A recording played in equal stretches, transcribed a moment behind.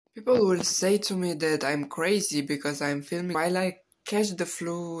People will say to me that I'm crazy because I'm filming while I catch the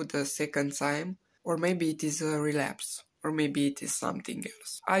flu the second time, or maybe it is a relapse, or maybe it is something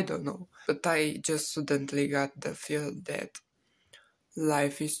else. I don't know. But I just suddenly got the feel that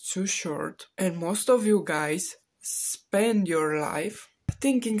life is too short, and most of you guys spend your life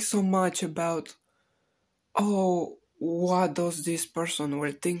thinking so much about, oh, what does this person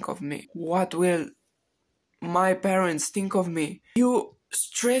will think of me? What will my parents think of me? You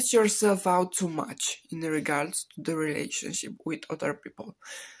stress yourself out too much in regards to the relationship with other people.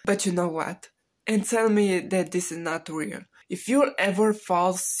 But you know what? And tell me that this is not real. If you ever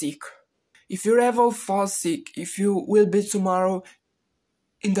fall sick, if you will be tomorrow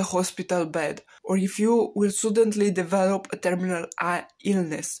in the hospital bed, or if you will suddenly develop a terminal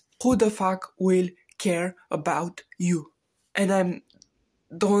illness, who the fuck will care about you? And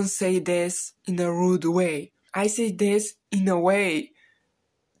don't say this in a rude way. I say this in a way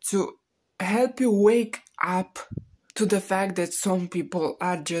to help you wake up to the fact that some people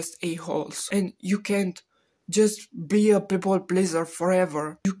are just a-holes, and you can't just be a people pleaser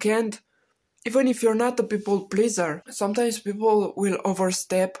forever. You can't, even if you're not a people pleaser, sometimes people will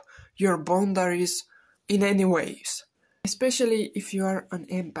overstep your boundaries in any ways. Especially if you are an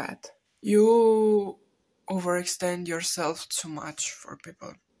empath. You overextend yourself too much for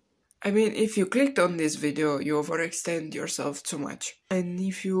people. I mean, if you clicked on this video, you overextend yourself too much. And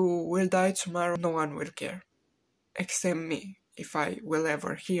if you will die tomorrow, no one will care. Except me, if I will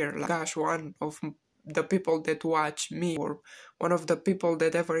ever hear, like, gosh, one of the people that watch me, or one of the people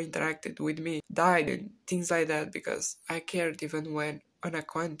that ever interacted with me died, and things like that, because I cared even when an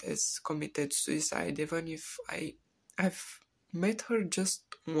acquaintance committed suicide, even if I've met her just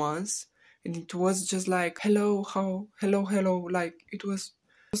once, and it was just like, hello, like, it was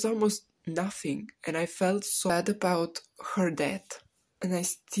almost nothing, and I felt so bad about her death, and I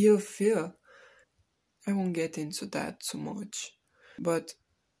still feel. I won't get into that too much, but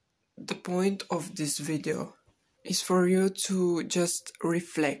the point of this video is for you to just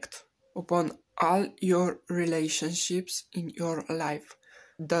reflect upon all your relationships in your life.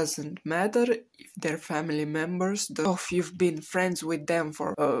 Doesn't matter if they're family members, if you've been friends with them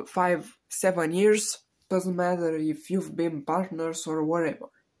for 5-7 years, doesn't matter if you've been partners or whatever.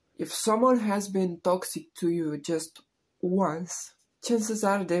 If someone has been toxic to you just once, chances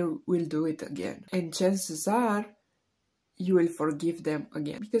are they will do it again. And chances are you will forgive them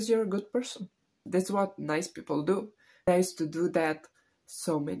again because you're a good person. That's what nice people do. I used to do that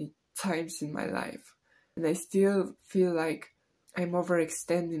so many times in my life. And I still feel like I'm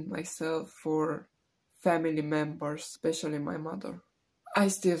overextending myself for family members, especially my mother. I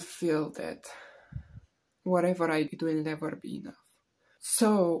still feel that whatever I do, it will never be enough.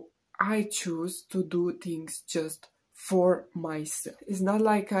 So I choose to do things just for myself. It's not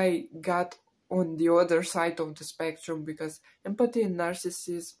like I got on the other side of the spectrum, because empathy and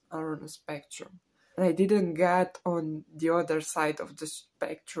narcissism are on a spectrum. And I didn't get on the other side of the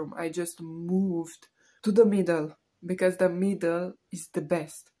spectrum. I just moved to the middle, because the middle is the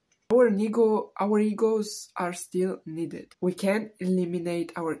best. Our egos are still needed. We can't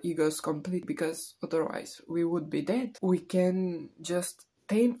eliminate our egos completely, because otherwise we would be dead. We can just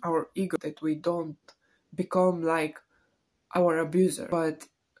tame our ego, that we don't become like our abuser. But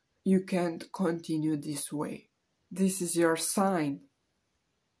you can't continue this way. This is your sign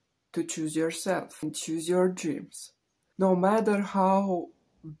to choose yourself and choose your dreams. No matter how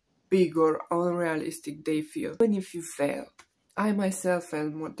big or unrealistic they feel. Even if you fail. I myself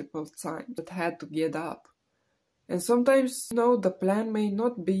failed multiple times, but had to get up. And sometimes, the plan may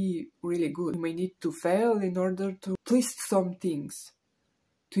not be really good. You may need to fail in order to twist some things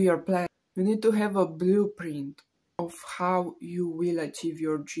to your plan. You need to have a blueprint of how you will achieve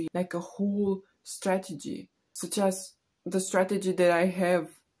your dream, like a whole strategy, such as the strategy that I have,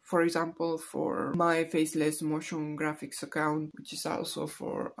 for example, for my faceless motion graphics account, which is also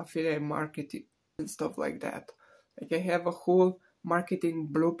for affiliate marketing and stuff like that. Like, I have a whole marketing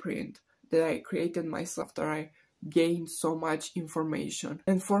blueprint that I created myself after I gained so much information.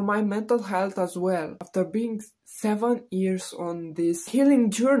 And for my mental health as well, after being 7 years on this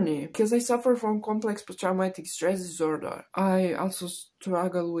healing journey, because I suffer from complex post-traumatic stress disorder. I also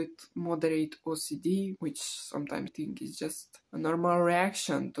struggle with moderate OCD, which sometimes I think is just a normal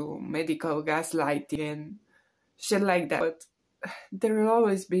reaction to medical gaslighting and shit like that. But there will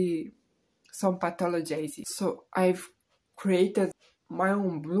always be some pathologizing. So I've created my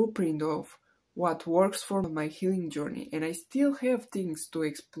own blueprint of what works for my healing journey, and I still have things to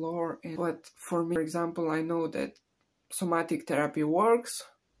explore. But for me, for example, I know that somatic therapy works.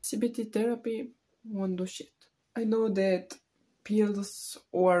 CBT therapy won't do shit. I know that pills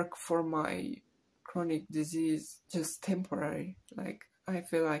work for my chronic disease just temporary. Like, I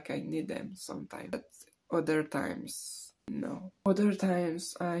feel like I need them sometimes, but other times, no. Other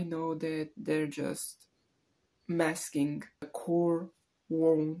times I know that they're just masking the core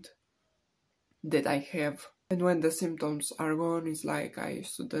wound that I have. And when the symptoms are gone, it's like I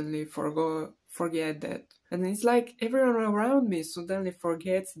suddenly forget that. And it's like everyone around me suddenly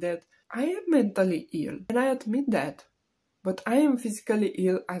forgets that I am mentally ill. And I admit that. But I am physically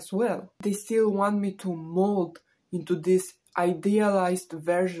ill as well. They still want me to mold into this idealized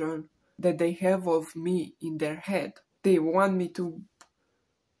version that they have of me in their head. They want me to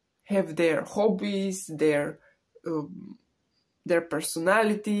have their hobbies, their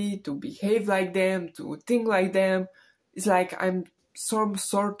personality, to behave like them, to think like them. It's like I'm some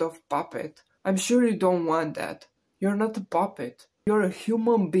sort of puppet. I'm sure you don't want that. You're not a puppet. You're a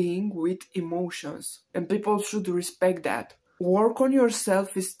human being with emotions, and people should respect that. Work on your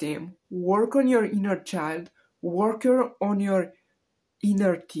self-esteem, work on your inner child, work on your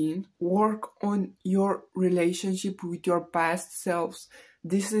inner teen, work on your relationship with your past selves.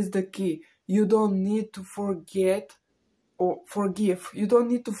 This is the key. You don't need to forget or forgive. You don't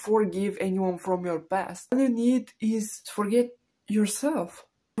need to forgive anyone from your past. All you need is to forget yourself.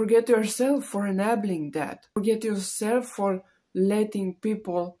 Forget yourself for enabling that. Forget yourself for letting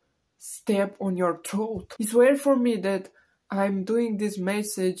people step on your throat. It's weird for me that I'm doing this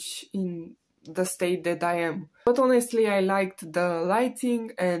message in the state that I am. But honestly, I liked the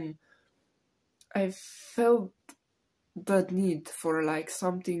lighting and I felt the need for like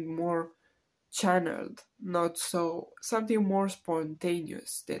something more channeled, not so, something more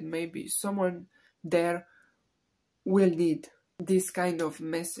spontaneous that maybe someone there will need this kind of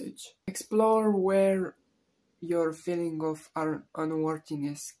message. Explore where your feeling of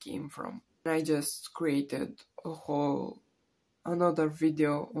unworthiness came from. I just created another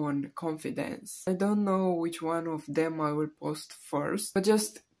video on confidence. I don't know which one of them I will post first, but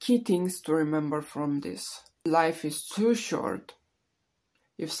just key things to remember from this. Life is too short.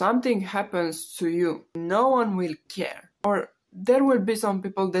 If something happens to you, no one will care. Or there will be some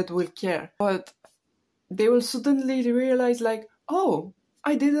people that will care, but they will suddenly realize like, oh,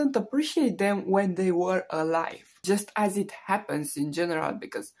 I didn't appreciate them when they were alive. Just as it happens in general,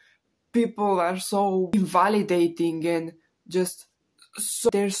 because people are so invalidating and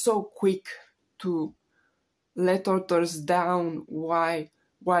they're so quick to let others down while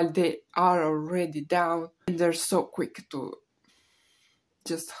they are already down, and they're so quick to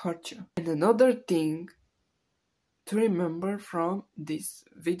just hurt you. And another thing to remember from this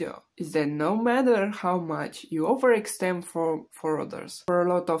video is that no matter how much you overextend for others, for a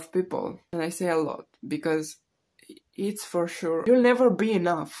lot of people, and I say a lot because it's for sure, you'll never be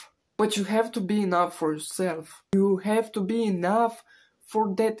enough. But you have to be enough for yourself. You have to be enough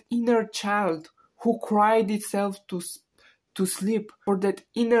for that inner child who cried itself to sleep, for that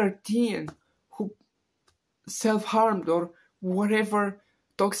inner teen who self-harmed, or whatever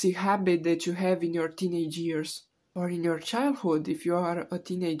toxic habit that you have in your teenage years or in your childhood. If you are a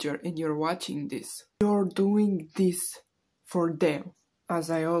teenager and you're watching this, you're doing this for them.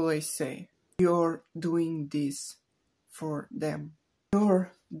 As I always say, you're doing this for them.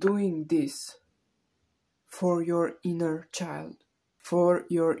 You're doing this for your inner child, for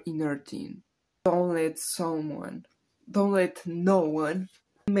your inner teen. Don't let no one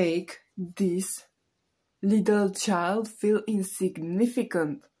make this little child feel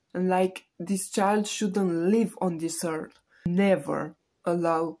insignificant and like this child shouldn't live on this earth. Never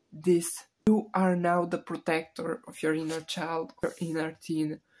allow this. You are now the protector of your inner child, your inner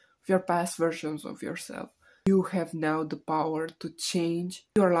teen, of your past versions of yourself. You have now the power to change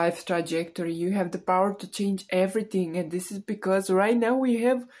your life trajectory. You have the power to change everything, and this is because right now we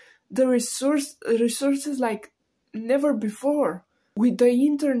have the resources like never before. With the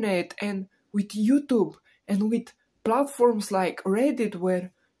internet and with YouTube and with platforms like Reddit,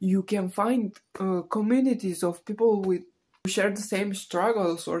 where you can find communities of people who share the same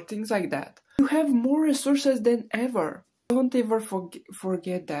struggles or things like that. You have more resources than ever. Don't ever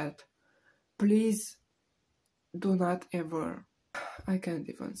forget that. Please do not ever. I can't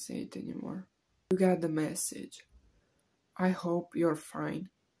even say it anymore. You got the message. I hope you're fine.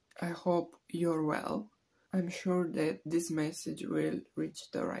 I hope you're well. I'm sure that this message will reach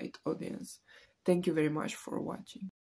the right audience. Thank you very much for watching.